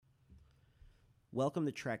Welcome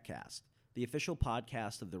to TrekCast, the official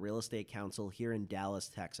podcast of the Real Estate Council here in Dallas,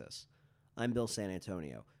 Texas. I'm Bill San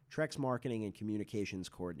Antonio, Trek's Marketing and Communications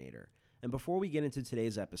Coordinator. And before we get into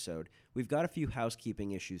today's episode, we've got a few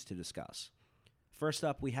housekeeping issues to discuss. First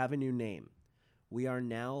up, we have a new name. We are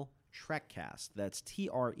now TrekCast. That's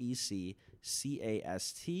TRECCAST.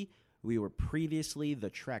 We were previously the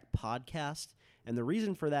Trek Podcast, and the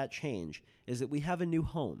reason for that change is that we have a new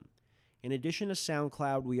home. In addition to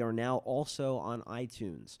SoundCloud, we are now also on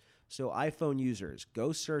iTunes. So iPhone users,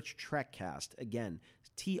 go search TrekCast, again,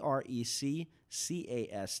 TRECCAST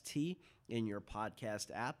in your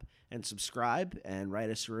podcast app, and subscribe and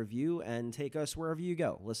write us a review and take us wherever you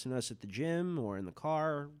go. Listen to us at the gym or in the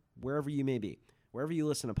car, wherever you may be, wherever you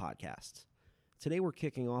listen to podcasts. Today we're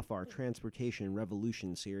kicking off our Transportation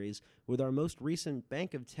Revolution series with our most recent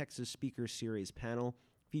Bank of Texas Speaker Series panel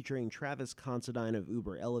featuring Travis Considine of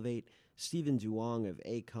Uber Elevate, Stephen Duong of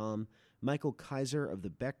AECOM, Michael Kaiser of the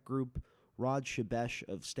Beck Group, Rod Shabesh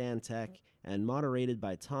of Stantec, and moderated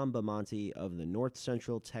by Tom Bamonte of the North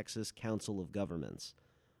Central Texas Council of Governments.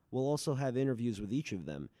 We'll also have interviews with each of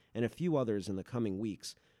them and a few others in the coming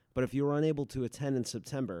weeks, but if you were unable to attend in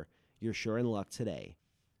September, you're sure in luck today.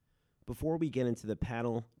 Before we get into the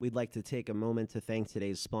panel, we'd like to take a moment to thank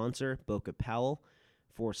today's sponsor, Boca Powell,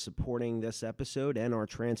 for supporting this episode and our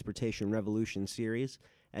Transportation Revolution series.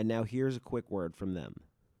 And now here's a quick word from them.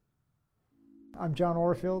 I'm John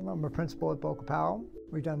Orfield. I'm a principal at Boca Powell.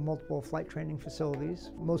 We've done multiple flight training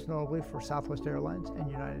facilities, most notably for Southwest Airlines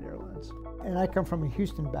and United Airlines. And I come from a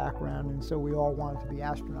Houston background, and so we all wanted to be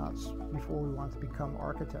astronauts before we wanted to become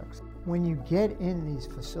architects. When you get in these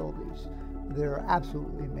facilities, they're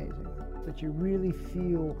absolutely amazing. That you really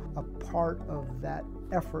feel a part of that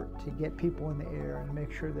effort to get people in the air and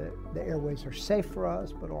make sure that the airways are safe for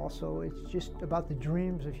us, but also it's just about the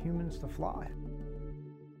dreams of humans to fly.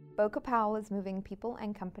 Boca Powell is moving people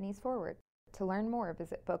and companies forward. To learn more,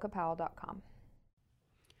 visit bocapowell.com.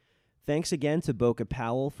 Thanks again to Boca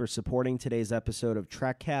Powell for supporting today's episode of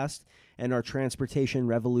TrekCast and our Transportation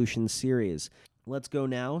Revolution series. Let's go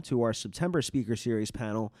now to our September Speaker Series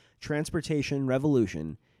panel, Transportation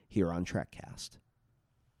Revolution, here on TrekCast.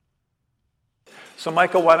 So,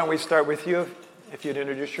 Michael, why don't we start with you, if you'd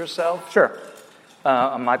introduce yourself? Sure.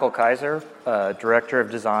 I'm Michael Kaiser, Director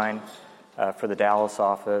of Design for the Dallas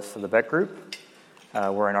office of the Beck Group.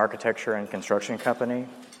 We're an architecture and construction company.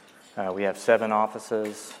 We have 7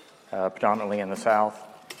 offices, predominantly in the South.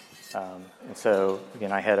 And so,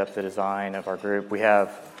 again, I head up the design of our group. We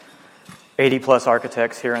have 80-plus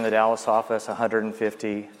architects here in the Dallas office,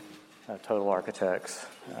 150 total architects,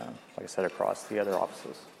 like I said, across the other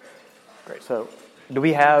offices. Great. So, do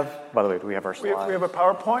we have our slides? We have a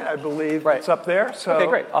PowerPoint, I believe. Right. It's up there. So. Okay,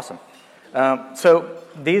 great. Awesome. So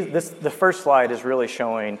the first slide is really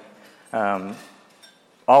showing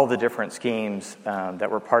all the different schemes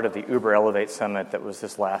that were part of the Uber Elevate Summit that was the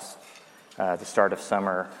start of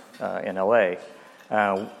summer in LA.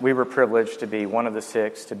 We were privileged to be one of the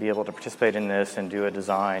 6 to be able to participate in this and do a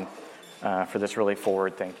design for this really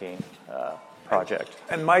forward-thinking project.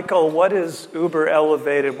 And Michael, what is Uber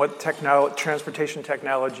Elevate and what transportation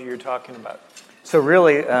technology you're talking about? So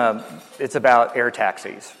really, it's about air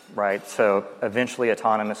taxis, right? So eventually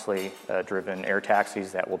autonomously driven air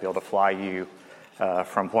taxis that will be able to fly you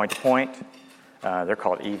from point to point. They're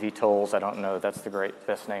called eVTOLs. I don't know if that's the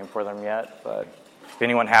best name for them yet, but if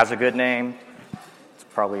anyone has a good name, it's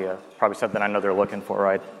probably something I know they're looking for,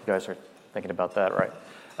 right? You guys are thinking about that, right?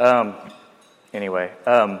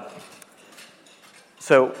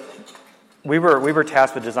 So we were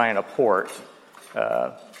tasked with designing a port,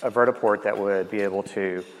 a vertiport that would be able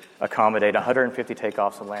to accommodate 150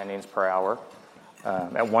 takeoffs and landings per hour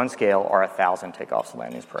at one scale, or 1,000 takeoffs and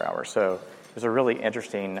landings per hour. So it was a really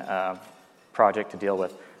interesting project to deal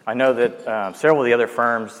with. I know that several of the other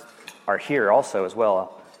firms are here also as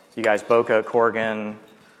well. You guys, Boca, Corgan,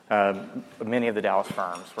 many of the Dallas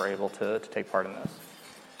firms were able to take part in this.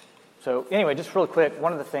 So anyway, just real quick,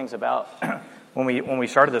 one of the things about when we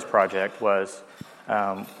started this project was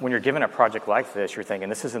when you're given a project like this, you're thinking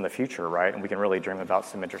this is in the future, right? And we can really dream about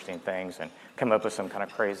some interesting things and come up with some kind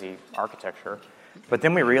of crazy architecture. But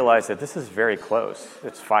then we realized that this is very close.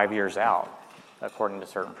 It's 5 years out, according to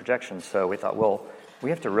certain projections. So we thought, well, we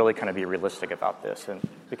have to really kind of be realistic about this. And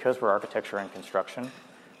because we're architecture and construction,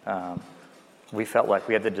 we felt like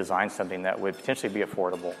we had to design something that would potentially be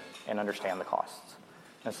affordable and understand the costs.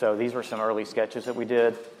 And so these were some early sketches that we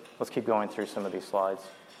did. Let's keep going through some of these slides.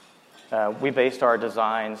 We based our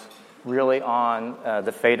designs really on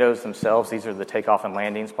the FADOs themselves. These are the takeoff and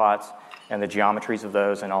landing spots and the geometries of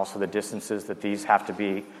those, and also the distances that these have to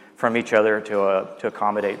be from each other to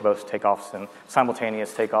accommodate both takeoffs and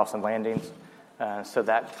simultaneous takeoffs and landings. So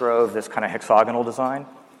that drove this kind of hexagonal design.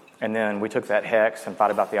 And then we took that hex and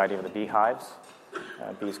thought about the idea of the beehives,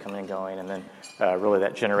 bees coming and going, and then really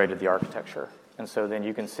that generated the architecture. And so then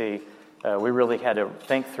you can see we really had to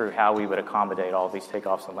think through how we would accommodate all these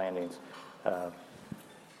takeoffs and landings,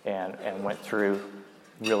 and went through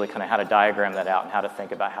really kind of how to diagram that out and how to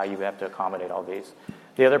think about how you have to accommodate all these.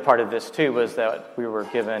 The other part of this, too, was that we were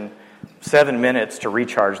given 7 minutes to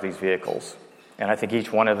recharge these vehicles. And I think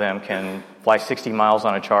each one of them can fly 60 miles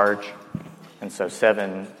on a charge. And so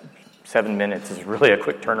 7 minutes is really a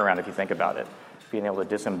quick turnaround if you think about it, being able to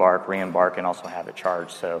disembark, re-embark, and also have it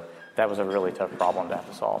charged. So that was a really tough problem to have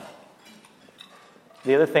to solve.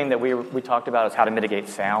 The other thing that we talked about is how to mitigate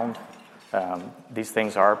sound. These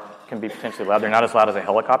things can be potentially loud. They're not as loud as a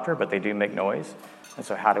helicopter, but they do make noise. And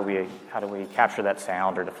so how do we capture that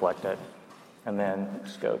sound or deflect it? And then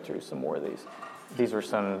just go through some more of these. These were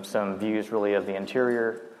some views really of the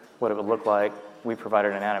interior, what it would look like. We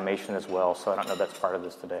provided an animation as well, so I don't know if that's part of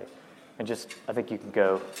this today. And I think you can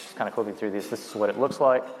go just kind of quickly through these. This is what it looks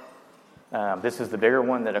like. This is the bigger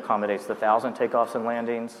one that accommodates the 1,000 takeoffs and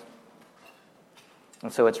landings.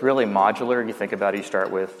 And so it's really modular. You think about it, you start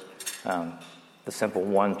with the simple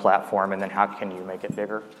one platform, and then how can you make it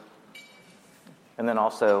bigger? And then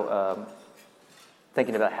also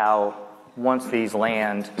thinking about how once these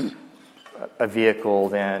land, a vehicle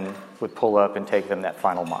then would pull up and take them that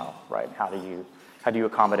final mile, right? How do you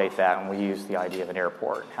accommodate that? And we use the idea of an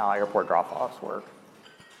airport, how airport drop-offs work.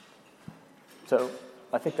 So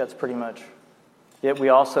I think that's pretty much it. We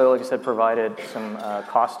also, like I said, provided some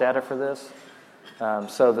cost data for this.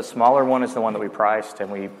 So the smaller one is the one that we priced,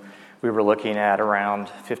 and we were looking at around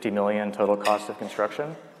 $50 million total cost of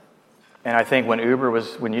construction. And I think when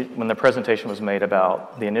the presentation was made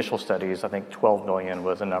about the initial studies, I think $12 million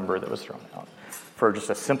was a number that was thrown out for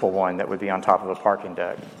just a simple one that would be on top of a parking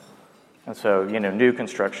deck. And so, new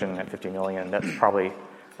construction at $50 million, that's probably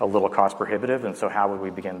a little cost prohibitive. And so how would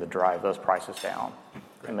we begin to drive those prices down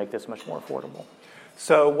and make this much more affordable?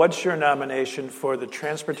 So what's your nomination for the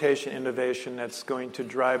transportation innovation that's going to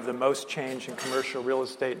drive the most change in commercial real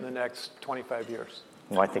estate in the next 25 years?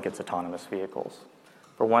 Well, I think it's autonomous vehicles.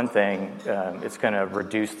 For one thing, it's going to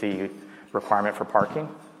reduce the requirement for parking.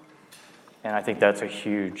 And I think that's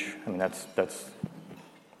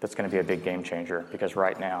that's going to be a big game changer, because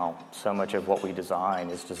right now, so much of what we design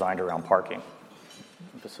is designed around parking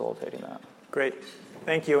and facilitating that. Great.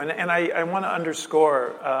 Thank you. And I want to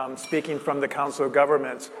underscore, speaking from the Council of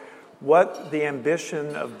Governments, what the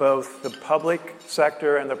ambition of both the public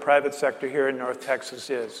sector and the private sector here in North Texas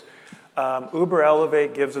is. Uber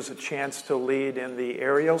Elevate gives us a chance to lead in the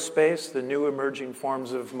aerial space, the new emerging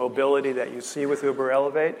forms of mobility that you see with Uber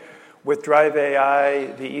Elevate. With Drive AI,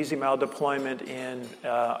 the Easy Mile deployment in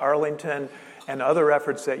Arlington, and other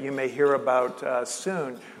efforts that you may hear about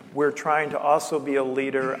soon, we're trying to also be a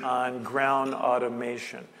leader on ground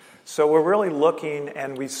automation. So we're really looking,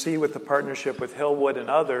 and we see with the partnership with Hillwood and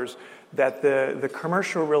others, that the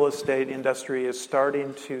commercial real estate industry is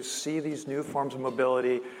starting to see these new forms of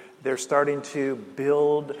mobility. They're starting to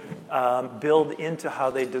build into how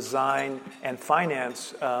they design and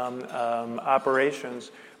finance operations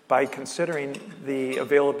by considering the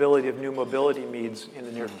availability of new mobility needs in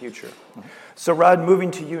the near future. So Rod,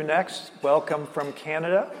 moving to you next. Welcome from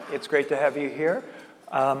Canada. It's great to have you here.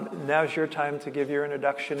 Now's your time to give your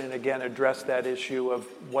introduction and again address that issue of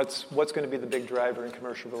what's going to be the big driver in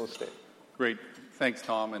commercial real estate. Great. Thanks,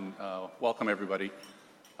 Tom, and welcome everybody.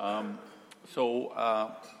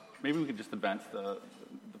 Maybe we could just advance the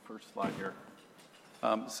first slide here.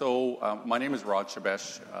 My name is Rod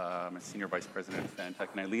Shabesh. I'm a Senior Vice President at Stantec,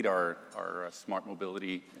 and I lead our smart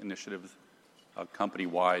mobility initiatives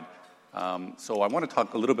company-wide. So I want to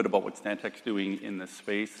talk a little bit about what Stantec's doing in this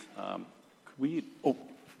space.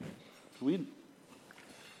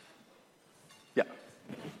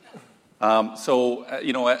 As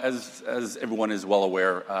everyone is well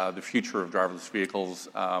aware, the future of driverless vehicles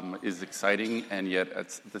is exciting, and yet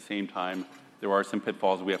at the same time, there are some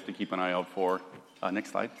pitfalls we have to keep an eye out for.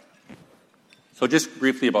 Next slide. So just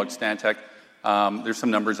briefly about Stantec, there's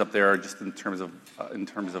some numbers up there just in terms of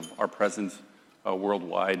our presence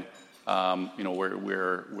worldwide. We're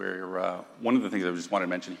one of the things I just want to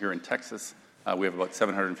mention here in Texas, we have about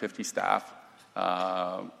 750 staff.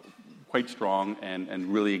 Quite strong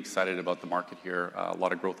and really excited about the market here. A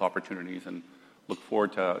lot of growth opportunities, and look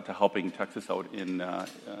forward to helping Texas out in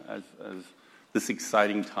as this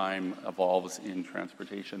exciting time evolves in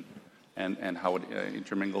transportation and how it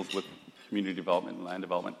intermingles with community development and land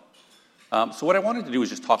development. So what I wanted to do is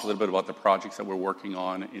just talk a little bit about the projects that we're working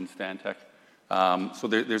on in Stantec. So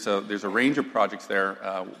there's a range of projects there.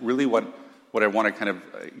 Really what I want to kind of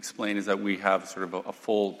explain is that we have sort of a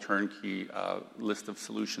full turnkey list of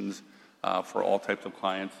solutions for all types of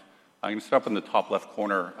clients. I'm going to start up in the top left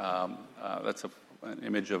corner. That's an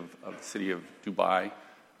image of the city of Dubai.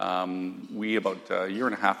 We, about a year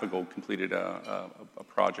and a half ago, completed a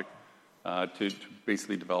project to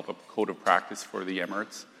basically develop a code of practice for the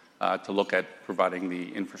Emirates to look at providing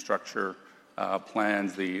the infrastructure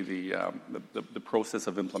plans, the process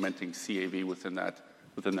of implementing CAV within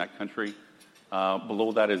that country.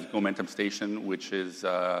 Below that is Gomentum Station, which is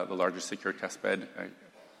the largest secure test bed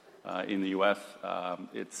in the U.S.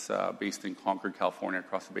 It's based in Concord, California,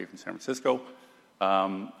 across the bay from San Francisco.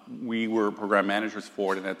 We were program managers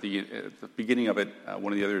for it, and at the beginning of it,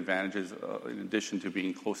 one of the other advantages, in addition to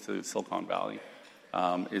being close to Silicon Valley,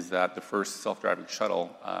 is that the first self-driving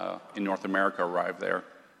shuttle in North America arrived there,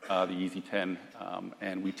 the EZ-10,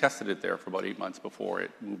 and we tested it there for about 8 months before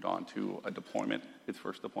it moved on to a deployment, its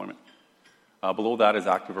first deployment. Below that is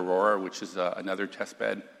Active Aurora, which is another test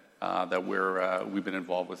bed that we've been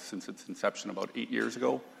involved with since its inception about 8 years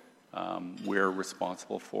ago. We're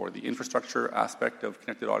responsible for the infrastructure aspect of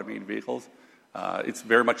connected automated vehicles. It's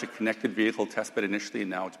very much a connected vehicle test bed initially, and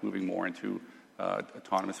now it's moving more into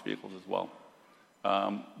autonomous vehicles as well.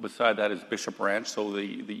 Beside that is Bishop Ranch. So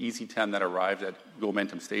the EZ-10 that arrived at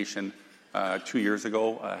Gomentum Station 2 years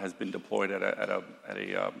ago has been deployed at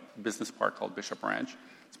a business park called Bishop Ranch.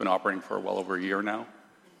 It's been operating for well over a year now.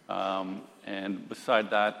 And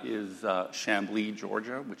beside that is Chamblee,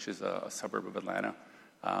 Georgia, which is a suburb of Atlanta.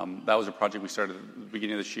 That was a project we started at the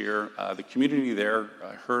beginning of this year. The community there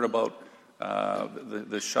heard about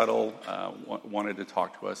the shuttle, wanted to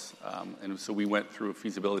talk to us, and so we went through a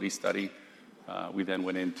feasibility study. We then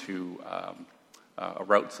went into a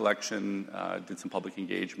route selection, did some public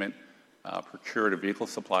engagement, procured a vehicle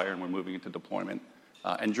supplier, and we're moving into deployment.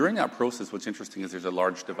 And during that process, what's interesting is there's a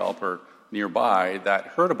large developer nearby that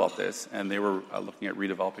heard about this, and they were looking at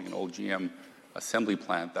redeveloping an old GM assembly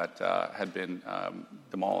plant that had been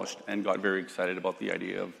demolished, and got very excited about the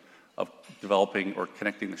idea of developing or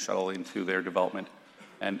connecting the shuttle into their development.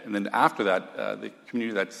 And then after that, the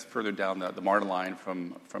community that's further down the MARTA line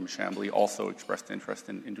from Chamblee also expressed interest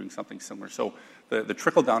in doing something similar. So the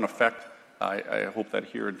trickle-down effect, I hope that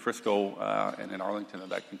here in Frisco and in Arlington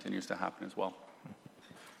that continues to happen as well.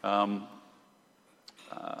 And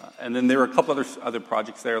then there are a couple other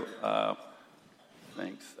projects there.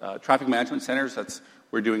 Thanks. Traffic management centers, that's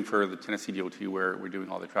we're doing for the Tennessee DOT, where we're doing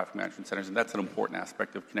all the traffic management centers, and that's an important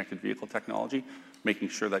aspect of connected vehicle technology, making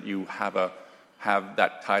sure that you have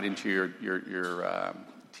that tied into your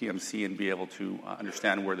TMC and be able to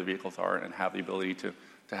understand where the vehicles are and have the ability to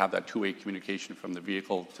have that two-way communication from the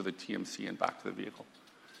vehicle to the TMC and back to the vehicle.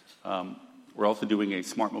 We're also doing a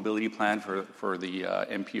smart mobility plan for the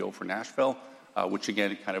MPO for Nashville, which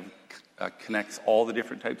again kind of connects all the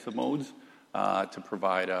different types of modes to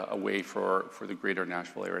provide a way for the greater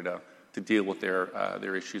Nashville area to deal with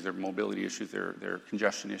their issues, their mobility issues, their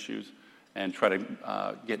congestion issues, and try to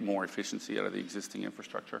get more efficiency out of the existing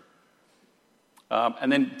infrastructure.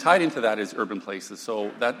 And then tied into that is urban places.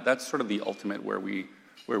 So that's sort of the ultimate where we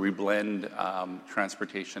blend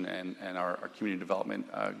transportation and our community development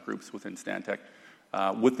groups within Stantec.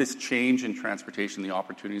 With this change in transportation, the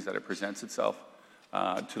opportunities that it presents itself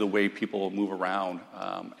to the way people move around,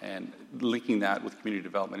 and linking that with community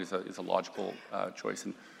development is a logical choice.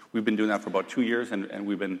 And we've been doing that for about 2 years, and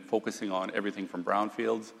we've been focusing on everything from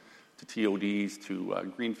brownfields to TODs to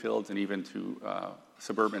greenfields and even to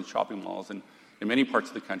suburban shopping malls in many parts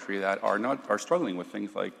of the country that are struggling with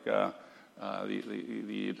things like the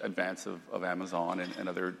advance of Amazon and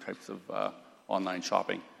other types of online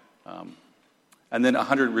shopping. And then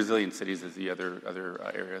 100 resilient cities is the other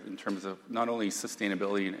area in terms of not only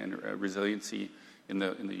sustainability and resiliency in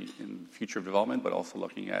the future of development, but also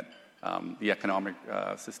looking at the economic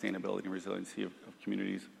sustainability and resiliency of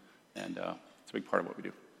communities. And it's a big part of what we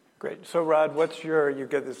do. Great. So, Rod, you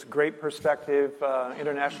get this great perspective,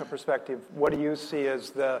 international perspective. What do you see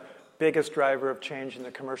as the biggest driver of change in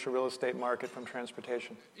the commercial real estate market from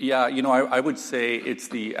transportation? Yeah, I would say it's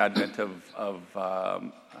the advent of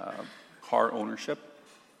car ownership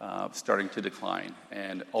starting to decline.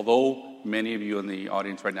 And although many of you in the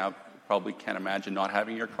audience right now probably can't imagine not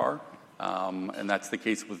having your car, and that's the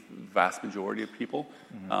case with the vast majority of people,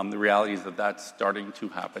 the reality is that that's starting to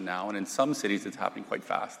happen now. And in some cities, it's happening quite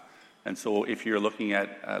fast. And so if you're looking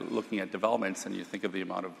at developments and you think of the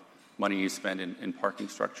amount of money you spend in parking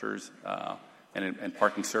structures and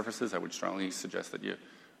parking surfaces, I would strongly suggest that you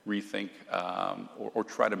rethink or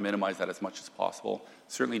try to minimize that as much as possible.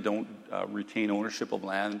 Certainly don't retain ownership of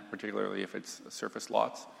land, particularly if it's surface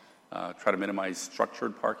lots. Try to minimize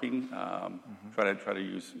structured parking. Try to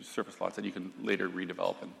use surface lots that you can later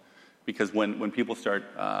redevelop. Because when people start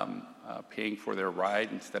paying for their ride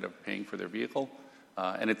instead of paying for their vehicle,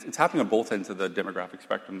 and it's happening on both ends of the demographic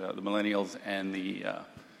spectrum, the millennials and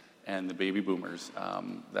the baby boomers,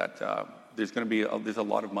 there's going to be there's a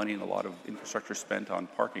lot of money and a lot of infrastructure spent on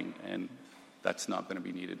parking, and that's not going to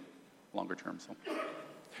be needed longer term. So.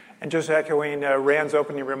 And just echoing Rand's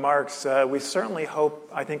opening remarks, we certainly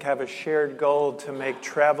have a shared goal to make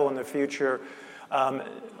travel in the future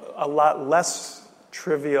a lot less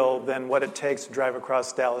trivial than what it takes to drive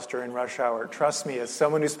across Dallas during rush hour. Trust me, as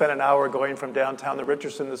someone who spent an hour going from downtown to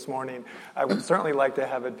Richardson this morning, I would certainly like to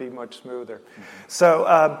have it be much smoother.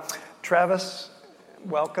 So, Travis,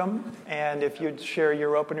 welcome. And if you'd share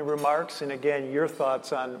your opening remarks and, again, your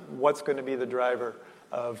thoughts on what's going to be the driver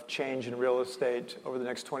of change in real estate over the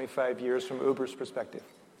next 25 years from Uber's perspective.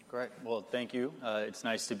 Great. Well, thank you. It's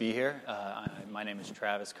nice to be here. My name is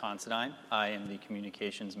Travis Considine. I am the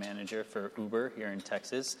communications manager for Uber here in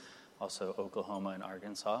Texas, also Oklahoma and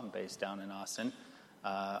Arkansas. I'm based down in Austin.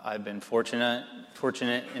 I've been fortunate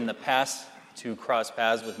in the past to cross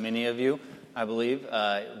paths with many of you, I believe,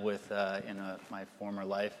 my former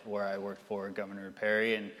life where I worked for Governor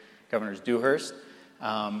Perry and Governor Dewhurst.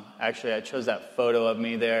 Actually, I chose that photo of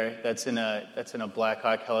me there. That's in a Black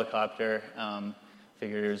Hawk helicopter.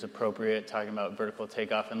 Figured it was appropriate, talking about vertical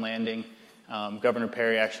takeoff and landing. Governor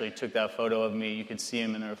Perry actually took that photo of me. You could see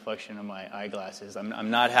him in the reflection of my eyeglasses. I'm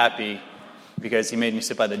not happy because he made me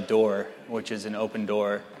sit by the door, which is an open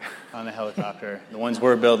door on the helicopter. The ones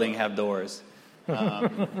we're building have doors.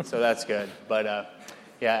 So that's good. But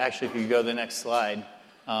actually, if you go to the next slide.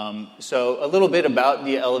 So a little bit about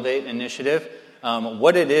the Elevate initiative.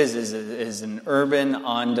 What it is an urban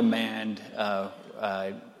on-demand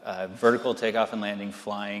vertical takeoff and landing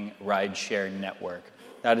flying ride-share network.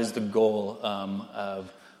 That is the goal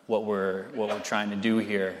of what we're trying to do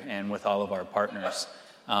here and with all of our partners.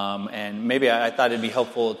 And maybe I thought it'd be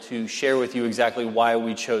helpful to share with you exactly why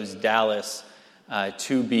we chose Dallas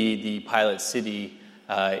to be the pilot city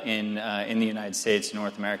in the United States,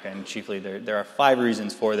 North America, and chiefly there are 5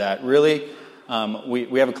 reasons for that. Really,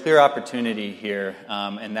 we have a clear opportunity here,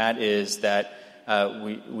 and that is that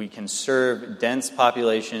we can serve dense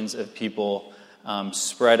populations of people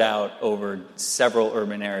spread out over several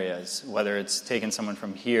urban areas, whether it's taking someone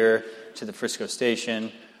from here to the Frisco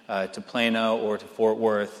station, to Plano, or to Fort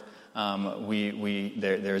Worth.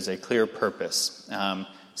 There's a clear purpose.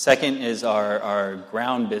 Second is our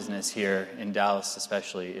ground business here in Dallas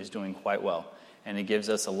especially is doing quite well, and it gives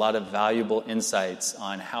us a lot of valuable insights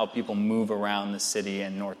on how people move around the city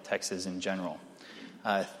and North Texas in general.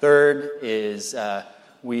 Third is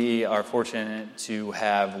we are fortunate to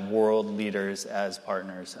have world leaders as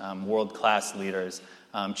partners, world-class leaders,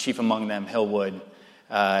 chief among them Hillwood.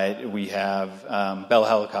 We have Bell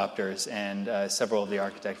Helicopters and several of the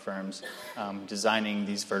architect firms designing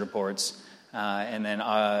these vertiports. And then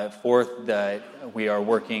fourth, that we are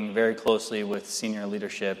working very closely with senior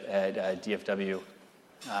leadership at DFW.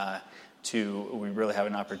 We really have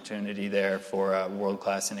an opportunity there for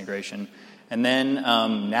world-class integration. And then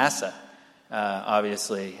NASA,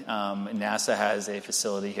 obviously. NASA has a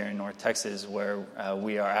facility here in North Texas where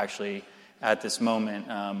we are actually, at this moment,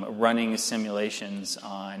 running simulations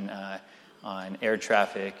on air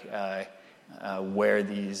traffic where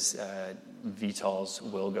these VTOLs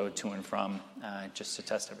will go to and from, just to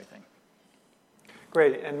test everything.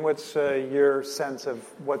 Great. And what's your sense of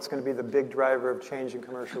what's going to be the big driver of change in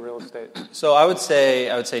commercial real estate? So I would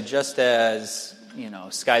say just as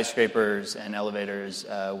skyscrapers and elevators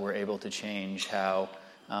were able to change how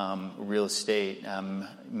real estate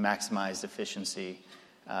maximized efficiency,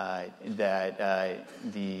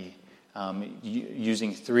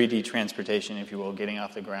 using 3D transportation, if you will, getting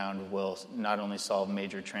off the ground will not only solve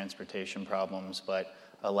major transportation problems, but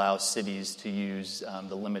allow cities to use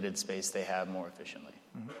the limited space they have more efficiently.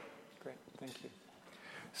 Mm-hmm. Great, thank you.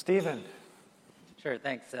 Stephen. Sure,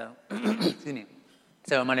 thanks. Excuse me.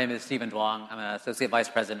 So my name is Stephen Duong. I'm an associate vice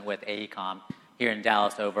president with AECOM here in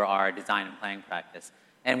Dallas over our design and planning practice.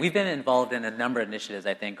 And we've been involved in a number of initiatives,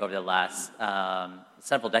 I think, over the last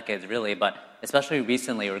several decades, really, but especially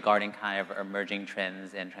recently regarding kind of emerging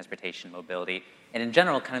trends in transportation mobility, and in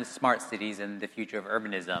general, kind of smart cities and the future of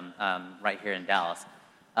urbanism right here in Dallas.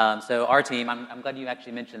 So our team, I'm glad you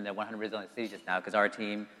actually mentioned the 100 Resilient Cities just now, because our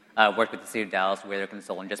team worked with the City of Dallas, where their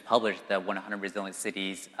consultant just published the 100 Resilient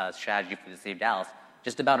Cities strategy for the City of Dallas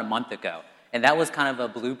just about a month ago. And that was kind of a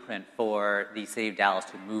blueprint for the city of Dallas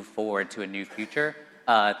to move forward to a new future,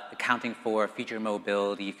 accounting for future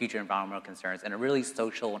mobility, future environmental concerns in a really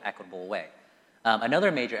social and equitable way.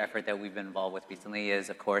 Another major effort that we've been involved with recently is,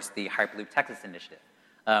 of course, the Hyperloop Texas initiative.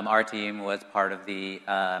 Our team was part of the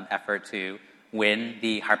effort to win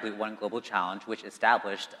the Hyperloop One Global Challenge, which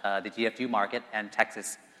established the DFW market and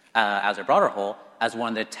Texas as a broader whole as one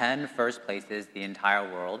of the 10 first places in the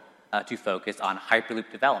entire world to focus on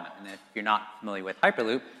Hyperloop development. And if you're not familiar with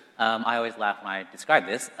Hyperloop, I always laugh when I describe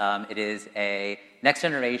this. It is a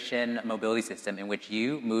next-generation mobility system in which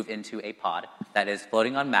you move into a pod that is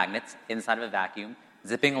floating on magnets inside of a vacuum,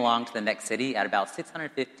 zipping along to the next city at about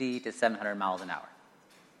 650 to 700 miles an hour.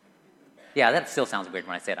 Yeah, that still sounds weird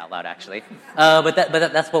when I say it out loud, actually. But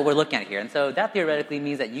that's what we're looking at here. And so that theoretically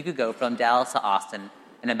means that you could go from Dallas to Austin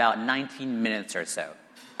in about 19 minutes or so.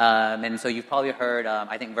 And so you've probably heard,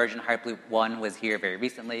 I think Virgin Hyperloop One was here very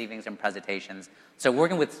recently, giving some presentations. So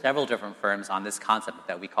working with several different firms on this concept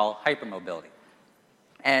that we call hypermobility.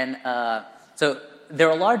 And so there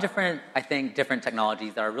are a lot of different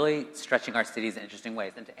technologies that are really stretching our cities in interesting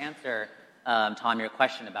ways. And to answer, Tom, your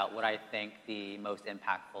question about what I think the most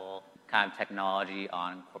impactful kind of technology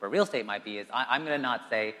on corporate real estate might be is I'm going to not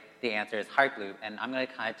say the answer is Hyperloop, and I'm going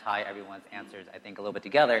to kind of tie everyone's answers, I think, a little bit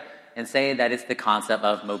together and say that it's the concept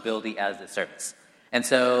of mobility as a service. And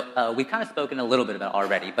so we've kind of spoken a little bit about it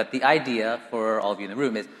already, but the idea for all of you in the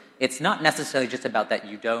room is it's not necessarily just about that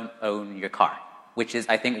you don't own your car, which is,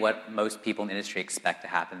 I think, what most people in the industry expect to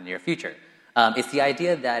happen in the near future. It's the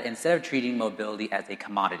idea that instead of treating mobility as a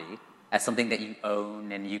commodity, as something that you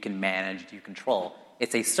own and you can manage, you control,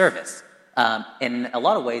 it's a service. In a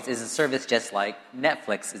lot of ways, it's a service just like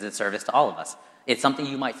Netflix is a service to all of us. It's something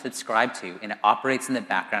you might subscribe to, and it operates in the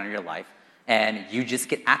background of your life, and you just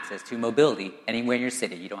get access to mobility anywhere in your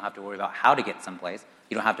city. You don't have to worry about how to get someplace.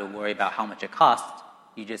 You don't have to worry about how much it costs.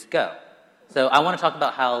 You just go. So I want to talk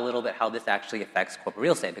about a little bit how this actually affects corporate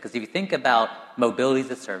real estate, because if you think about mobility as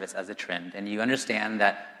a service as a trend, and you understand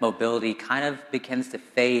that mobility kind of begins to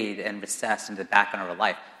fade and recess into the background of our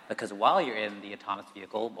life, because while you're in the autonomous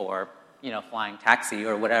vehicle or flying taxi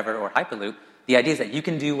or whatever, or Hyperloop, the idea is that you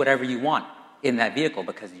can do whatever you want in that vehicle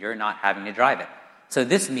because you're not having to drive it. So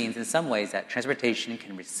this means in some ways that transportation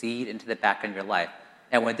can recede into the background of your life.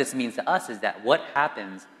 And what this means to us is that what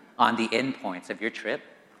happens on the endpoints of your trip,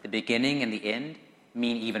 the beginning and the end,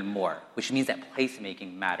 mean even more, which means that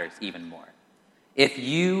placemaking matters even more. If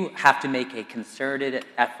you have to make a concerted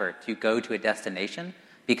effort to go to a destination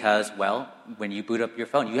because, well, when you boot up your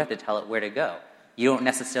phone, you have to tell it where to go. You don't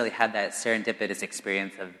necessarily have that serendipitous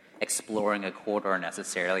experience of exploring a corridor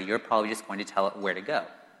necessarily. You're probably just going to tell it where to go.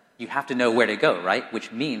 You have to know where to go, right?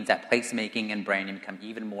 Which means that placemaking and branding become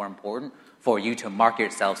even more important for you to market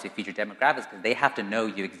yourselves to future demographics, because they have to know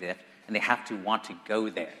you exist and they have to want to go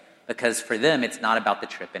there. Because for them, it's not about the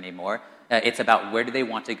trip anymore. It's about where do they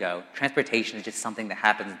want to go. Transportation is just something that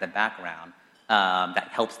happens in the background that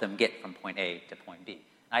helps them get from point A to point B.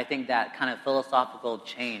 I think that kind of philosophical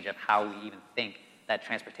change of how we even think that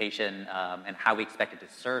transportation and how we expect it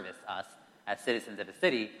to service us as citizens of a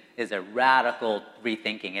city is a radical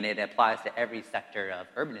rethinking, and it applies to every sector of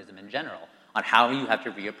urbanism in general on how you have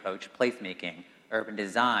to reapproach placemaking, urban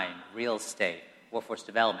design, real estate, workforce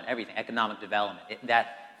development, everything, economic development.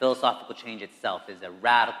 That philosophical change itself is a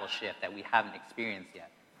radical shift that we haven't experienced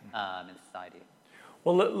yet in society.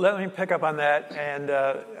 Well, let me pick up on that,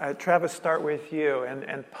 and Travis, start with you.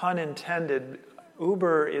 And pun intended,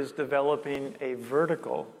 Uber is developing a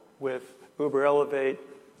vertical with Uber Elevate,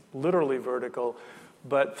 literally vertical,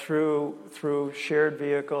 but through shared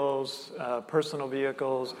vehicles, personal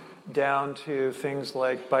vehicles, down to things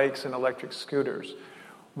like bikes and electric scooters.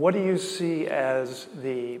 What do you see as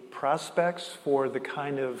the prospects for the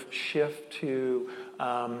kind of shift to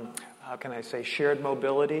shared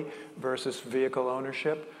mobility versus vehicle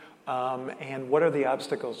ownership? And what are the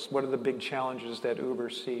obstacles? What are the big challenges that Uber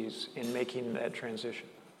sees in making that transition?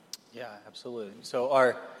 Yeah, absolutely. So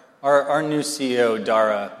our new CEO,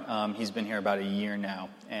 Dara, he's been here about a year now,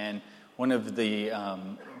 and one of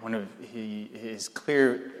his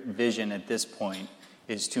clear vision at this point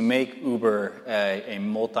is to make Uber a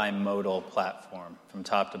multimodal platform from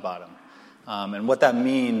top to bottom. And what that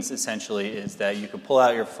means, essentially, is that you can pull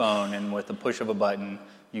out your phone and with the push of a button,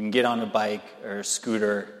 you can get on a bike or a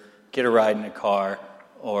scooter, get a ride in a car,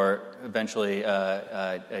 or eventually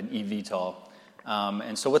an eVTOL.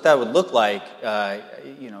 And so what that would look like,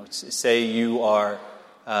 say you are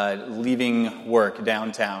leaving work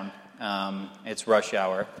downtown, it's rush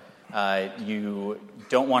hour, you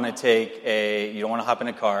don't want to hop in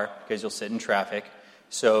a car because you'll sit in traffic.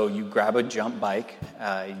 So you grab a jump bike,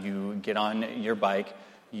 you get on your bike,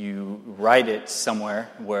 you ride it somewhere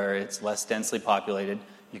where it's less densely populated.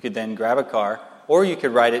 You could then grab a car, or you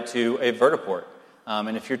could ride it to a vertiport.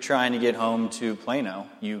 And if you're trying to get home to Plano,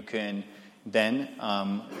 you can then,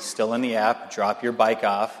 still in the app, drop your bike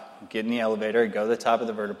off, get in the elevator, go to the top of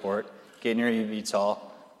the vertiport, get in your eVTOL.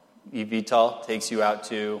 eVTOL takes you out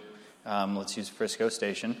to, let's use Frisco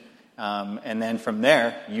Station. And then from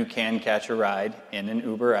there, you can catch a ride in an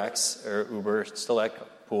UberX or Uber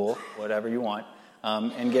Select pool, whatever you want,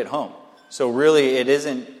 and get home. So really, it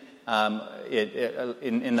isn't,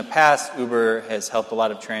 in the past, Uber has helped a lot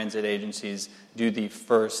of transit agencies do the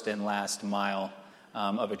first and last mile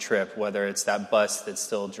of a trip, whether it's that bus that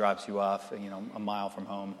still drops you off, a mile from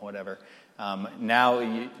home, whatever.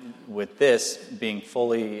 Now, with this being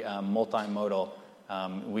fully multimodal,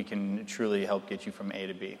 we can truly help get you from A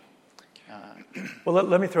to B. Well,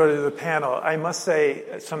 let me throw it to the panel. I must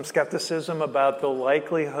say some skepticism about the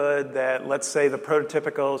likelihood that, let's say, the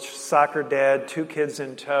prototypical soccer dad, 2 kids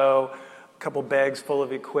in tow, a couple bags full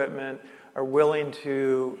of equipment, are willing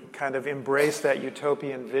to kind of embrace that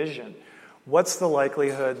utopian vision. What's the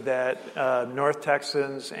likelihood that North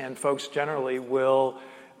Texans and folks generally will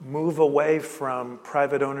move away from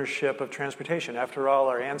private ownership of transportation? After all,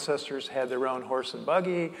 our ancestors had their own horse and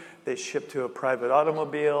buggy. They shipped to a private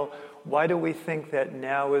automobile. Why do we think that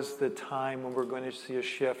now is the time when we're going to see a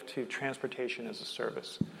shift to transportation as a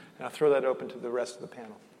service? And I'll throw that open to the rest of the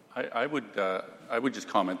panel. I would just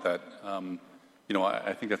comment that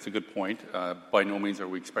I think that's a good point. By no means are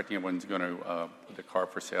we expecting everyone's going to put the car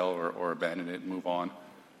for sale or abandon it and move on.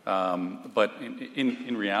 But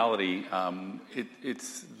in reality,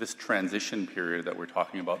 it's this transition period that we're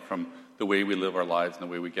talking about from the way we live our lives and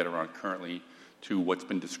the way we get around currently to what's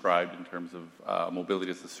been described in terms of mobility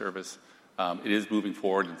as a service. It is moving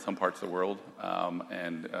forward in some parts of the world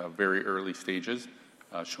and very early stages,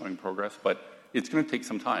 showing progress, but it's going to take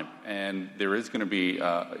some time, and there is going to be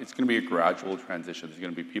a gradual transition. There's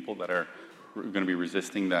going to be people that are going to be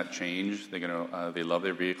resisting that change. They love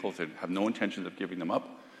their vehicles. They have no intentions of giving them up,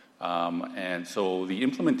 and so the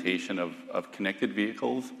implementation of connected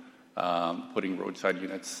vehicles, putting roadside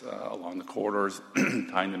units along the corridors,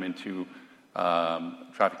 tying them into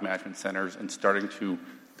traffic management centers, and starting to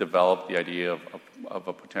develop the idea of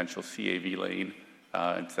a potential CAV lane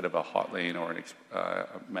instead of a hot lane or a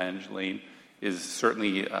managed lane is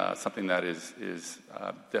certainly something that is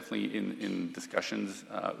definitely in discussions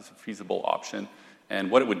as a feasible option.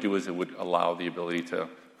 And what it would do is it would allow the ability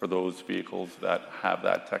for those vehicles that have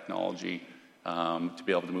that technology to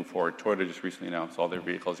be able to move forward. Toyota just recently announced all their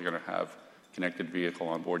vehicles are going to have connected vehicle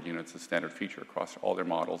onboard units as a standard feature across all their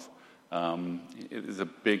models. It is a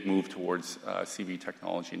big move towards CV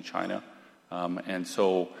technology in China. And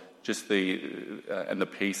so just the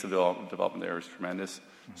pace of the development there is tremendous.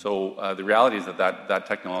 So the reality is that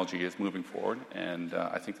technology is moving forward, and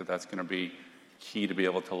I think that's going to be key to be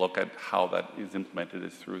able to look at how that is implemented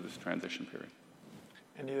is through this transition period.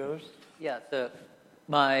 Any others? Yeah, so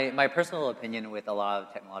my personal opinion with a lot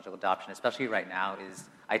of technological adoption, especially right now, is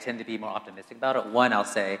I tend to be more optimistic about it. One, I'll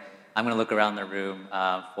say, I'm going to look around the room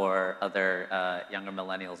for other younger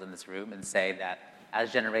millennials in this room and say that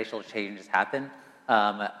as generational changes happen,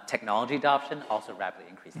 technology adoption also rapidly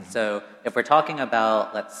increases. So if we're talking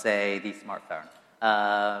about, let's say, the smartphone,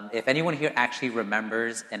 if anyone here actually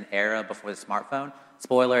remembers an era before the smartphone,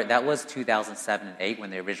 spoiler, that was 2007 and 8 when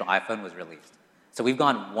the original iPhone was released. So we've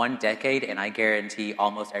gone 1 decade, and I guarantee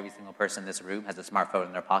almost every single person in this room has a smartphone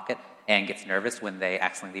in their pocket and gets nervous when they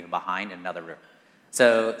accidentally leave it behind in another room.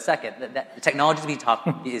 So second, the technology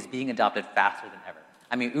is being adopted faster than ever.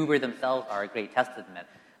 I mean, Uber themselves are a great testament.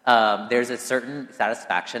 There's a certain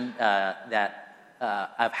satisfaction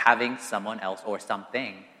of having someone else or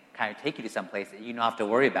something kind of take you to some place that you don't have to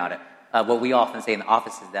worry about it. What we often say in the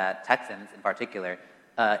office is that Texans, in particular,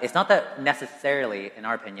 it's not that necessarily, in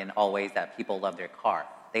our opinion, always that people love their car.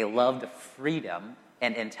 They love the freedom,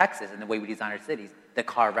 and in Texas, and the way we design our cities, the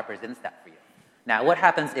car represents that freedom. Now, what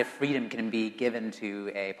happens if freedom can be given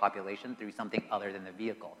to a population through something other than the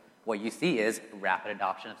vehicle? What you see is rapid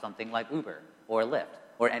adoption of something like Uber or Lyft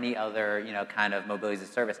or any other, kind of mobility as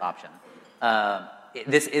a service option.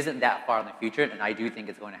 This isn't that far in the future, and I do think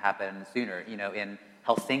it's going to happen sooner. In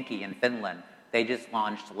Helsinki, in Finland, they just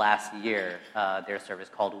launched last year their service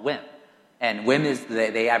called WIM. And WIM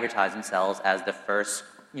they advertise themselves as the first,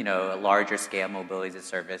 larger scale mobility as a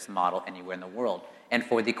service model anywhere in the world. And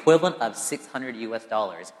for the equivalent of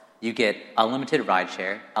 $600, you get unlimited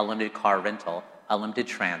rideshare, unlimited car rental, unlimited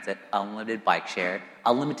transit, unlimited bike share,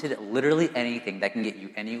 unlimited literally anything that can get you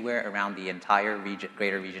anywhere around the entire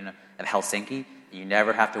greater region of Helsinki You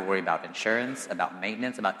never have to worry about insurance, about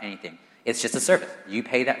maintenance, about anything. It's just a service. You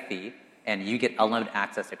pay that fee, and you get unlimited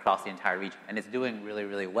access across the entire region, and it's doing really,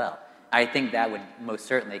 really well. I think that would most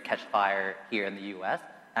certainly catch fire here in the U.S.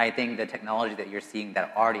 I think the technology that you're seeing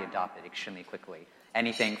that are already adopted extremely quickly,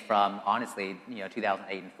 anything from, honestly,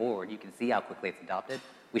 2008 and forward, you can see how quickly it's adopted.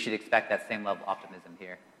 We should expect that same level of optimism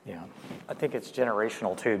here. Yeah, I think it's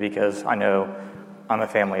generational too, because I know I'm a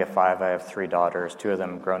family of 5. I have 3 daughters, 2 of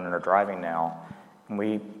them grown and are driving now. And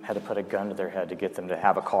we had to put a gun to their head to get them to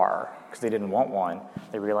have a car because they didn't want one.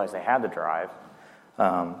 They realized they had to drive.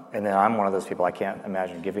 And then I'm one of those people, I can't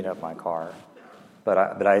imagine giving up my car.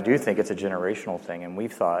 But I do think it's a generational thing. And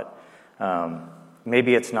we've thought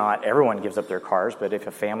maybe it's not everyone gives up their cars, but if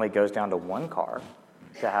a family goes down to 1 car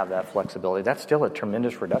to have that flexibility, that's still a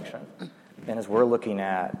tremendous reduction. And as we're looking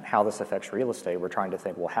at how this affects real estate, we're trying to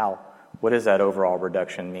think, well, what does that overall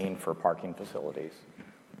reduction mean for parking facilities?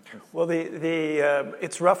 Well,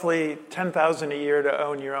 it's roughly $10,000 a year to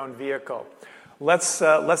own your own vehicle. Let's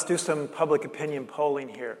do some public opinion polling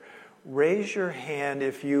here. Raise your hand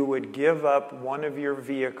if you would give up one of your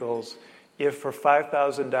vehicles if for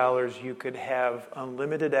 $5,000 you could have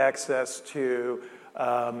unlimited access to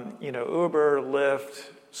Uber, Lyft,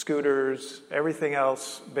 scooters, everything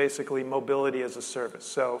else, basically mobility as a service.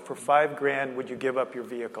 So for $5,000, would you give up your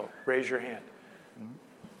vehicle? Raise your hand.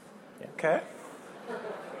 Okay.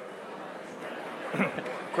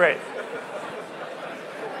 Great.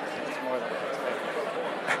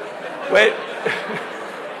 Wait.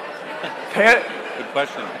 Good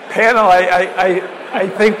question. Panel, I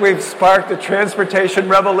think we've sparked a transportation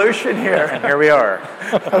revolution here. And here we are.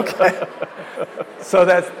 Okay. So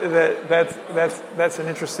that's an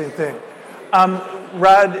interesting thing.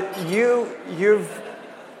 Rod, you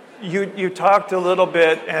talked a little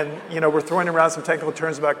bit, and we're throwing around some technical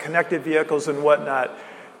terms about connected vehicles and whatnot.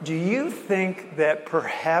 Do you think that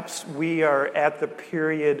perhaps we are at the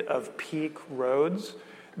period of peak roads,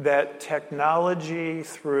 that technology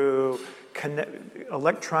through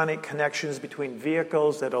electronic connections between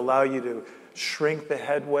vehicles that allow you to shrink the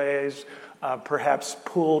headways, perhaps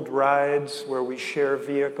pooled rides where we share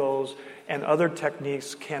vehicles, and other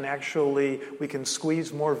techniques we can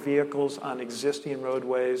squeeze more vehicles on existing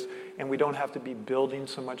roadways, and we don't have to be building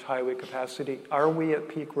so much highway capacity? Are we at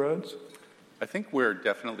peak roads? I think we're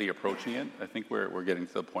definitely approaching it. I think we're getting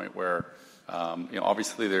to the point where,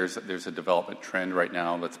 obviously there's a development trend right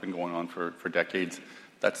now that's been going on for decades.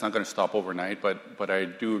 That's not going to stop overnight, but I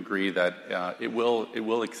do agree that it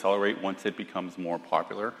will accelerate once it becomes more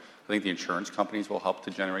popular. I think the insurance companies will help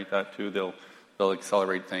to generate that too. They'll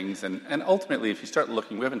accelerate things, and ultimately, if you start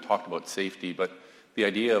looking, we haven't talked about safety, but the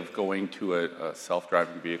idea of going to a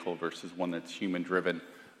self-driving vehicle versus one that's human-driven.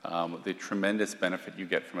 The tremendous benefit you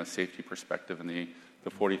get from a safety perspective and the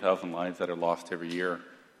 40,000 lives that are lost every year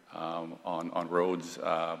on roads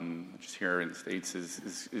just here in the States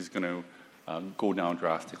is going to go down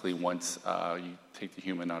drastically once you take the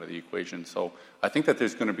human out of the equation. So I think that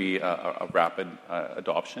there's going to be a rapid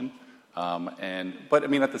adoption. But I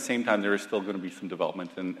mean, at the same time, there is still going to be some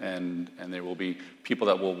development, and there will be people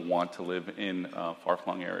that will want to live in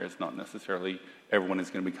far-flung areas. Not necessarily everyone is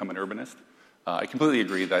going to become an urbanist. I completely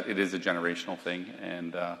agree that it is a generational thing,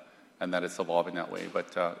 and that it's evolving that way.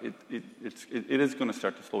 But it is going to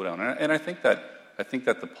start to slow down. And I think that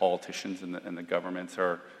the politicians and the governments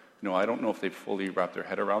are, I don't know if they've fully wrapped their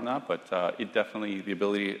head around that, but it definitely, the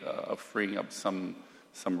ability of freeing up some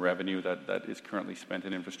revenue that is currently spent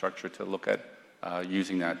in infrastructure to look at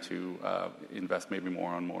using that to invest maybe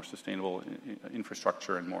more on more sustainable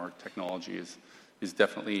infrastructure and more technology is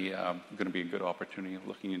definitely going to be a good opportunity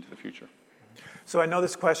looking into the future. So I know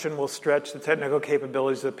this question will stretch the technical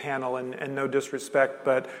capabilities of the panel, and no disrespect,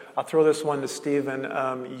 but I'll throw this one to Stephen.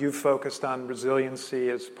 You focused on resiliency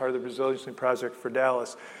as part of the resiliency project for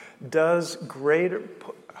Dallas. Does greater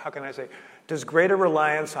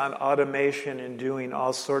reliance on automation and doing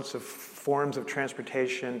all sorts of forms of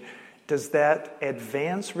transportation, does that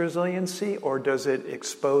advance resiliency, or does it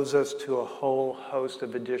expose us to a whole host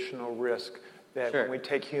of additional risk that when we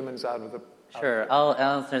take humans out of the... Sure. I'll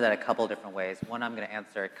answer that a couple different ways. One, I'm going to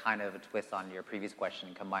answer kind of a twist on your previous question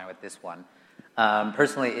and combine with this one.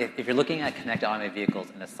 Personally, if you're looking at connected automated vehicles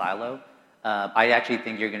in a silo, I actually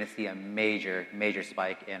think you're going to see a major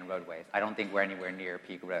spike in roadways. I don't think we're anywhere near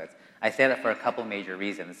peak roads. I say that for a couple major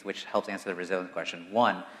reasons, which helps answer the resilience question.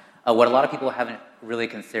 One, what a lot of people haven't really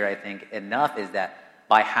considered, I think, enough is that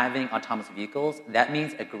by having autonomous vehicles, that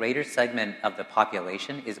means a greater segment of the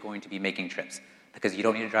population is going to be making trips, because you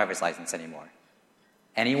don't need a driver's license anymore.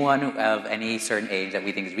 Anyone of any certain age that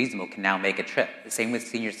we think is reasonable can now make a trip. The same with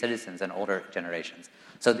senior citizens and older generations.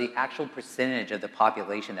 So the actual percentage of the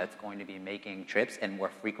population that's going to be making trips and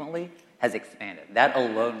more frequently has expanded. That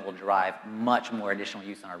alone will drive much more additional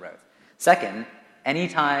use on our roads. Second, any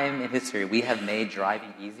time in history we have made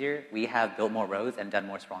driving easier, we have built more roads and done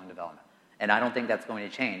more sprawling development. And I don't think that's going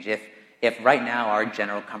to change. If right now our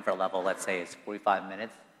general comfort level, let's say, is 45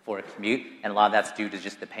 minutes for a commute, and a lot of that's due to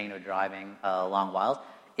just the pain of driving long whiles,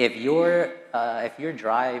 if your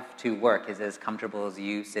drive to work is as comfortable as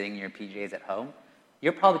you sitting in your PJs at home,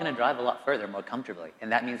 you're probably going to drive a lot further more comfortably.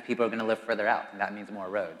 And that means people are going to live further out, and that means more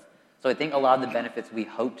roads. So I think a lot of the benefits we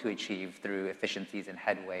hope to achieve through efficiencies in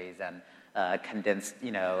headways and condensed,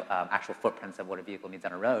 actual footprints of what a vehicle needs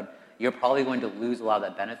on a road, you're probably going to lose a lot of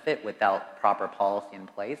that benefit without proper policy in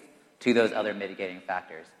place to those other mitigating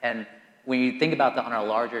factors. And when you think about that on a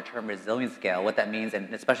larger term resilience scale, what that means,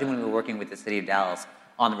 and especially when we were working with the city of Dallas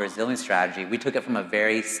on the resilience strategy, we took it from a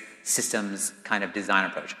very systems kind of design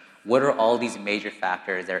approach. What are all these major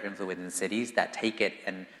factors that are influencing cities that take it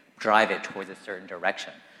and drive it towards a certain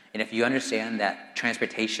direction? And if you understand that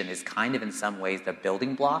transportation is kind of in some ways the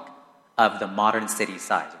building block of the modern city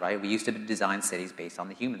size, right? We used to design cities based on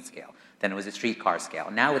the human scale. Then it was the streetcar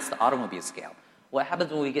scale. Now it's the automobile scale. What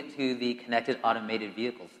happens when we get to the connected automated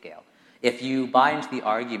vehicle scale? If you buy into the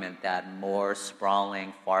argument that more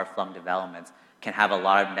sprawling, far-flung developments can have a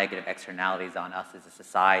lot of negative externalities on us as a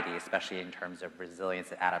society, especially in terms of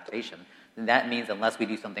resilience and adaptation, then that means unless we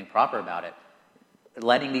do something proper about it,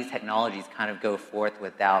 letting these technologies kind of go forth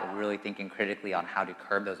without really thinking critically on how to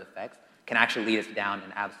curb those effects can actually lead us down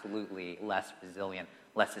an absolutely less resilient,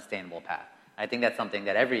 less sustainable path. I think that's something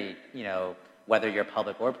that every, whether you're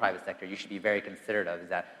public or private sector, you should be very considerate of, is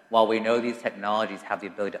that while we know these technologies have the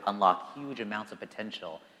ability to unlock huge amounts of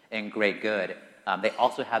potential and great good, they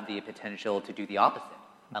also have the potential to do the opposite,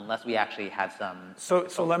 unless we actually have some... So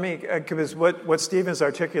let me, because what Stephen's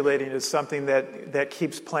articulating is something that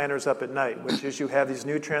keeps planners up at night, which is you have these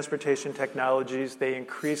new transportation technologies, they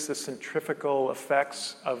increase the centrifugal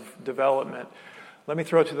effects of development. Let me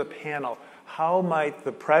throw it to the panel. How might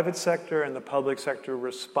the private sector and the public sector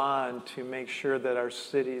respond to make sure that our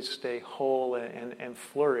cities stay whole and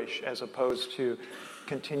flourish as opposed to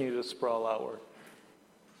continue to sprawl outward?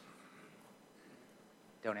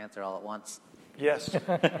 Don't answer all at once. Yes.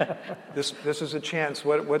 This is a chance.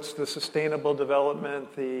 What's the sustainable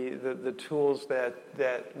development, the tools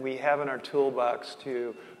that we have in our toolbox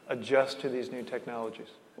to adjust to these new technologies?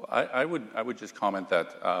 Well, I would just comment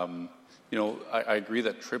that I agree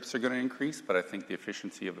that trips are going to increase, but I think the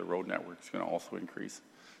efficiency of the road network is going to also increase.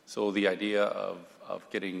 So the idea of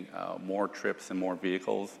getting more trips and more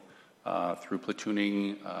vehicles through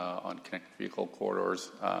platooning on connected vehicle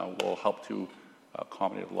corridors will help to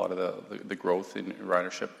accommodate a lot of the growth in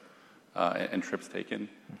ridership and trips taken.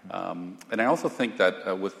 And I also think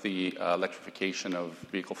that with the electrification of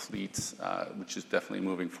vehicle fleets, which is definitely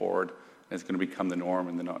moving forward and is going to become the norm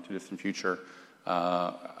in the not-too-distant future,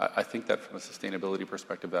 I think that from a sustainability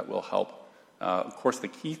perspective, that will help. Of course, the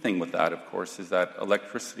key thing with that, of course, is that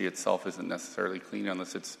electricity itself isn't necessarily clean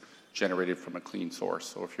unless it's generated from a clean source.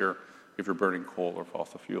 So if you're burning coal or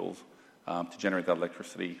fossil fuels to generate that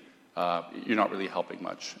electricity, you're not really helping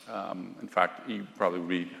much. In fact, you probably would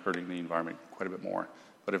be hurting the environment quite a bit more.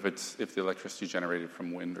 But if the electricity is generated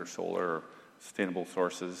from wind or solar or sustainable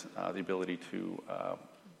sources, the ability to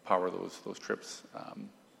power those trips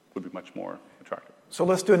would be much more attractive. So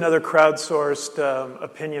let's do another crowdsourced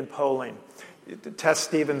opinion polling to test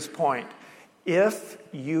Stephen's point. If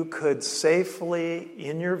you could safely,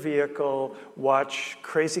 in your vehicle, watch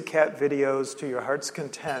Crazy Cat videos to your heart's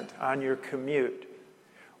content on your commute,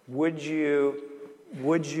 would you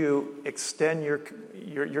extend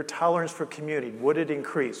your tolerance for commuting? Would it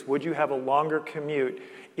increase? Would you have a longer commute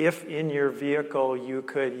if in your vehicle you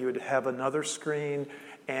would have another screen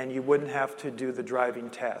and you wouldn't have to do the driving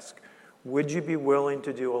task? Would you be willing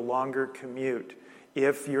to do a longer commute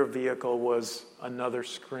if your vehicle was another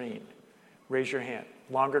screen? Raise your hand.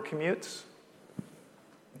 Longer commutes?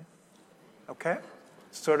 Okay.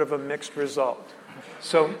 Sort of a mixed result.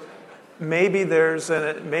 So maybe there's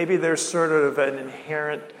sort of an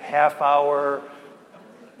inherent half-hour,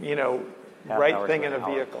 right thing in a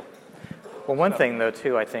vehicle. Well, one thing, though,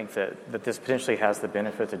 too, I think that this potentially has the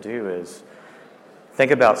benefit to do is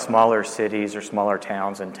think about smaller cities or smaller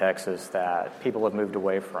towns in Texas that people have moved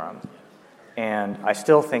away from. And I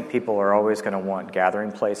still think people are always going to want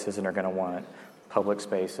gathering places and are going to want public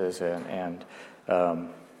spaces. And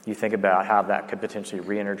you think about how that could potentially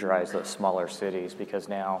re-energize those smaller cities because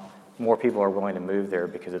now more people are willing to move there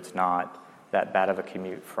because it's not that bad of a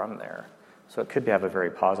commute from there. So it could have a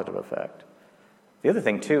very positive effect. The other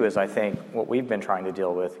thing, too, is I think what we've been trying to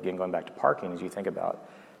deal with, again, going back to parking, is you think about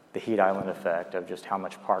the heat island effect of just how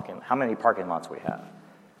many parking lots we have,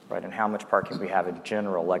 right, and how much parking we have in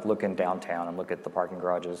general, like look in downtown and look at the parking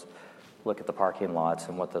garages, look at the parking lots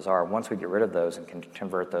and what those are. Once we get rid of those and can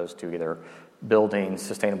convert those to either buildings,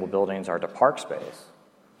 sustainable buildings, or to park space,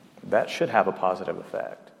 that should have a positive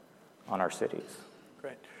effect on our cities.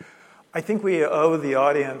 Great. I think we owe the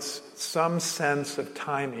audience some sense of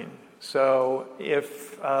timing. So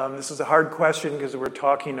if this is a hard question because we're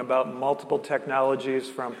talking about multiple technologies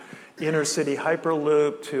from inner city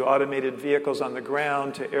Hyperloop to automated vehicles on the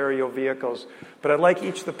ground to aerial vehicles. But I'd like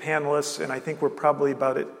each of the panelists, and I think we're probably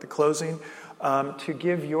about at the closing, to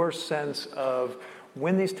give your sense of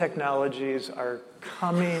when these technologies are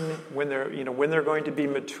coming, when they're going to be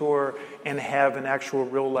mature and have an actual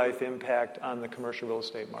real-life impact on the commercial real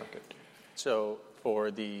estate market. So for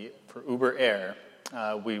Uber Air,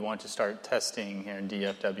 we want to start testing here in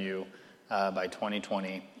DFW by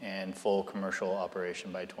 2020 and full commercial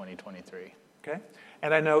operation by 2023. Okay.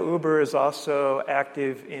 And I know Uber is also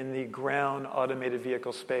active in the ground automated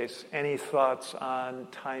vehicle space. Any thoughts on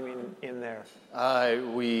timing in there?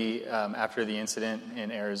 We, after the incident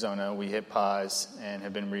in Arizona, we hit pause and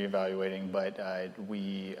have been reevaluating, but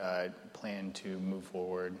we plan to move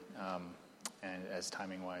forward. And as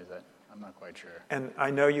timing-wise, I'm not quite sure. And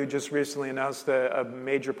I know you just recently announced a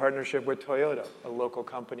major partnership with Toyota, a local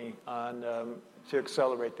company, on to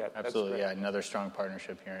accelerate that. Absolutely, yeah. Another strong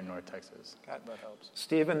partnership here in North Texas. That helps.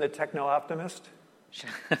 Stephen, the techno-optimist?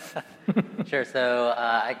 Sure. So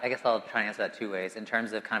I guess I'll try and answer that two ways. In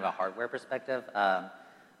terms of kind of a hardware perspective,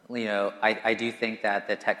 I do think that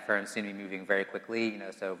the tech firms seem to be moving very quickly.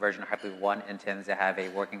 So version of Hyperloop 1 intends to have a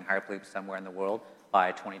working Hyperloop somewhere in the world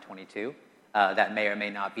by 2022. That may or may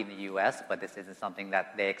not be in the U.S., but this isn't something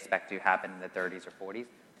that they expect to happen in the 30s or 40s.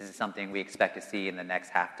 This is something we expect to see in the next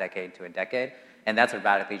half decade to a decade, and that's a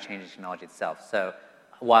radically changing technology itself. So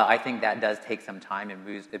while I think that does take some time,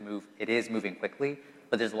 it is moving quickly,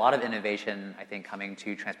 but there's a lot of innovation, I think, coming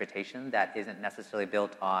to transportation that isn't necessarily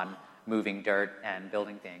built on moving dirt and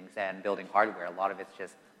building things and building hardware. A lot of it's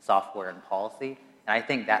just software and policy, and I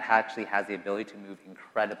think that actually has the ability to move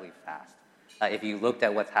incredibly fast. If you looked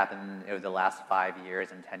at what's happened over the last 5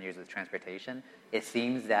 years and 10 years with transportation, it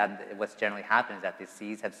seems that what's generally happened is that the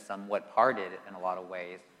seas have somewhat parted in a lot of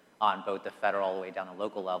ways on both the federal all the way down the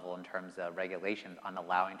local level in terms of regulations on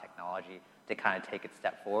allowing technology to kind of take its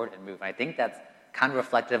step forward and move. And I think that's kind of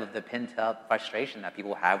reflective of the pent-up frustration that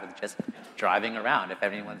people have with just driving around. If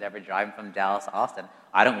anyone's ever driving from Dallas to Austin,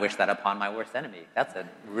 I don't wish that upon my worst enemy. That's a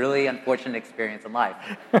really unfortunate experience in life.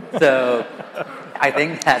 So I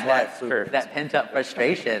think that pent-up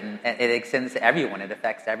frustration, it extends to everyone. It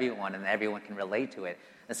affects everyone, and everyone can relate to it.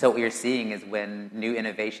 And so what you're seeing is when new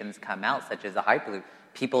innovations come out, such as the Hyperloop,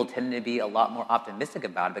 people tend to be a lot more optimistic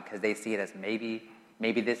about it because they see it as maybe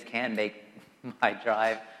this can make my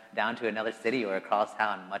drive down to another city or across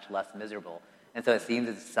town much less miserable. And so it seems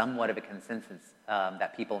it's somewhat of a consensus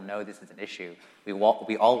that people know this is an issue. We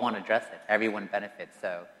all want to address it. Everyone benefits,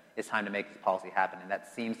 so it's time to make this policy happen, and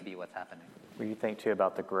that seems to be what's happening. What do you think, too,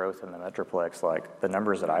 about the growth in the Metroplex? Like, the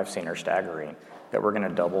numbers that I've seen are staggering, that we're going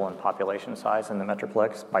to double in population size in the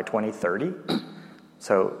Metroplex by 2030.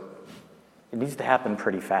 So it needs to happen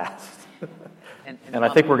pretty fast. And I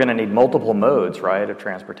think we're going to need multiple modes, right, of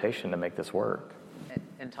transportation to make this work.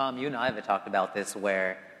 And Tom, you and I have talked about this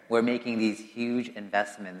where we're making these huge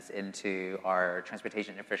investments into our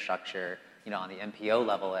transportation infrastructure, on the MPO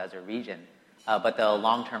level as a region. But the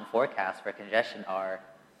long-term forecasts for congestion are,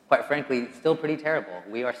 quite frankly, still pretty terrible.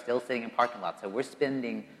 We are still sitting in parking lots. So we're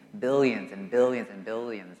spending billions and billions and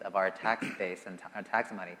billions of our tax base and our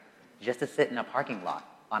tax money just to sit in a parking lot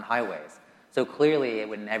on highways. So clearly,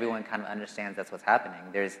 when everyone kind of understands that's what's happening,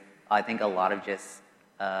 there's, I think, a lot of just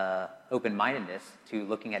open-mindedness to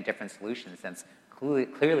looking at different solutions, since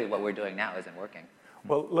clearly what we're doing now isn't working.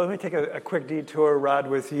 Well, let me take a quick detour, Rod,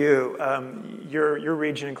 with you. Your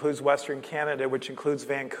region includes Western Canada, which includes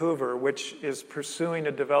Vancouver, which is pursuing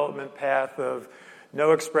a development path of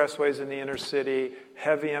no expressways in the inner city,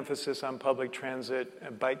 heavy emphasis on public transit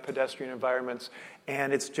and bike pedestrian environments,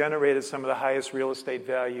 and it's generated some of the highest real estate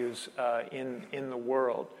values in the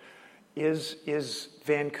world. Is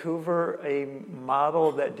Vancouver a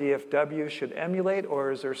model that DFW should emulate,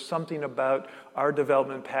 or is there something about our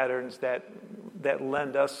development patterns that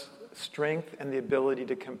lend us strength and the ability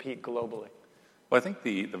to compete globally? Well, I think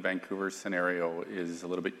the Vancouver scenario is a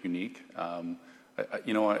little bit unique.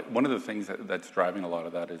 One of the things that's driving a lot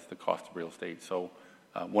of that is the cost of real estate. So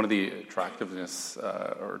One of the attractiveness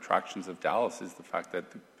or attractions of Dallas is the fact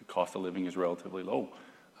that the cost of living is relatively low.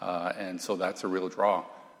 And so that's a real draw.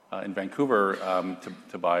 In Vancouver,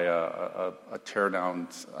 to buy a tear-down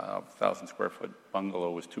 1,000 square foot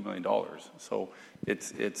bungalow was $2 million. So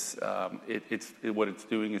what it's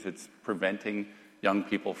doing is it's preventing young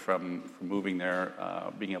people from moving there,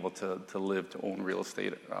 being able to live, to own real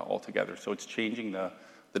estate altogether. So it's changing the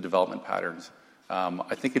development patterns.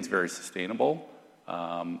 I think it's very sustainable,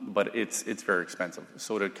 but it's very expensive.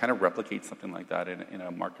 So to kind of replicate something like that in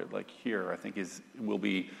a market like here, I think will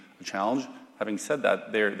be a challenge. Having said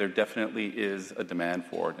that, there definitely is a demand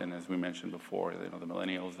for it, and as we mentioned before, the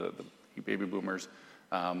millennials, the baby boomers,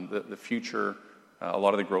 the future, a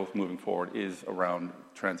lot of the growth moving forward is around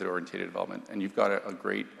transit-oriented development, and you've got a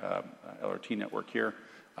great LRT network here.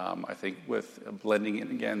 I think with blending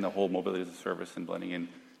in again the whole mobility as a service and blending in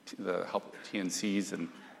the help TNCs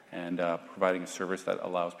and providing a service that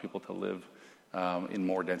allows people to live in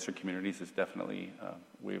more denser communities is definitely a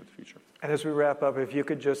way of the future. And as we wrap up, if you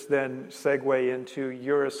could just then segue into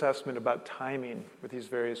your assessment about timing with these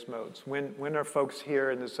various modes. When are folks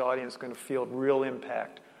here in this audience going to feel real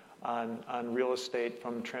impact on real estate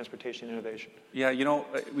from transportation innovation? Yeah,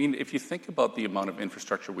 I mean, if you think about the amount of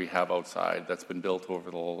infrastructure we have outside that's been built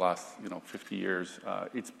over the last 50 years,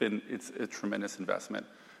 it's a tremendous investment.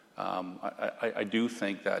 I do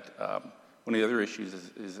think that one of the other issues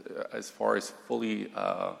is as far as fully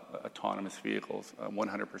autonomous vehicles,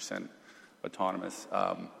 100% autonomous,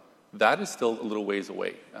 that is still a little ways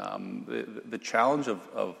away. The challenge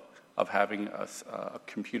of having a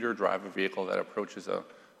computer drive a vehicle that approaches a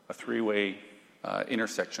three-way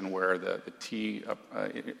intersection where the T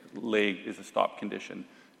leg is a stop condition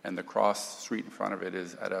and the cross street in front of it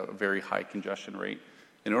is at a very high congestion rate.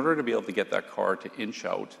 In order to be able to get that car to inch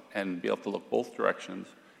out and be able to look both directions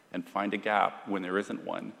and find a gap when there isn't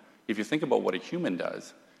one, if you think about what a human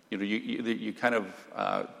does, you kind of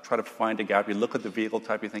try to find a gap. You look at the vehicle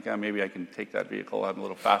type, you think, maybe I can take that vehicle, I'm a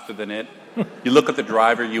little faster than it. You look at the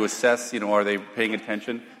driver, you assess, are they paying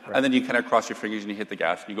attention? Right. And then you kind of cross your fingers and you hit the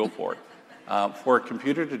gas and you go for it. For a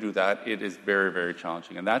computer to do that, it is very, very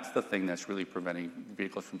challenging. And that's the thing that's really preventing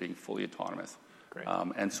vehicles from being fully autonomous. Great.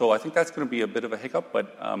 And so I think that's going to be a bit of a hiccup,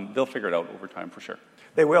 but they'll figure it out over time for sure.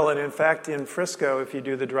 They will, and in fact, in Frisco, if you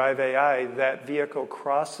do the Drive AI, that vehicle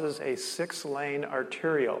crosses a 6-lane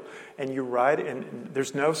arterial, and you ride, and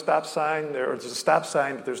there's no stop sign, there's a stop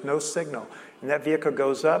sign, but there's no signal. And that vehicle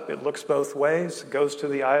goes up, it looks both ways, goes to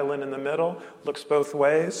the island in the middle, looks both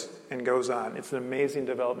ways, and goes on. It's an amazing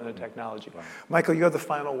development of technology. Wow. Michael, you have the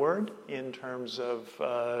final word in terms of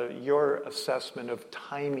your assessment of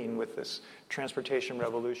timing with this transportation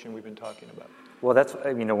revolution we've been talking about. Well, that's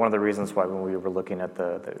one of the reasons why when we were looking at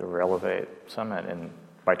the Elevate Summit and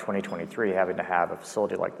by 2023 having to have a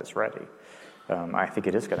facility like this ready, I think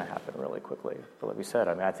it is going to happen really quickly. But like we said,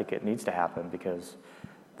 I think it needs to happen because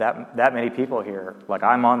that many people here, like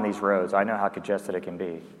I'm on these roads, I know how congested it can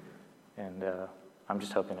be, and I'm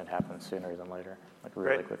just hoping it happens sooner than later, like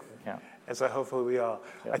really quickly. Yeah. As hopefully we all.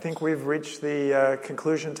 Yeah. I think we've reached the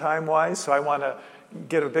conclusion time-wise, so I want to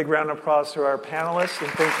give a big round of applause to our panelists,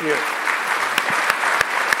 and thank you.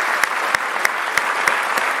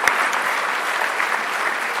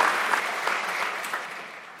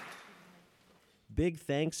 Big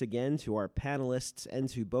thanks again to our panelists and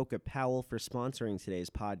to Boca Powell for sponsoring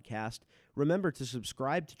today's podcast. Remember to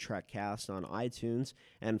subscribe to TrekCast on iTunes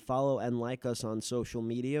and follow and like us on social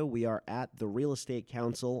media. We are at The Real Estate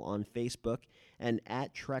Council on Facebook and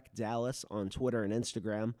at Trek Dallas on Twitter and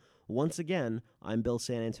Instagram. Once again, I'm Bill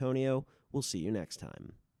San Antonio. We'll see you next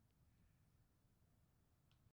time.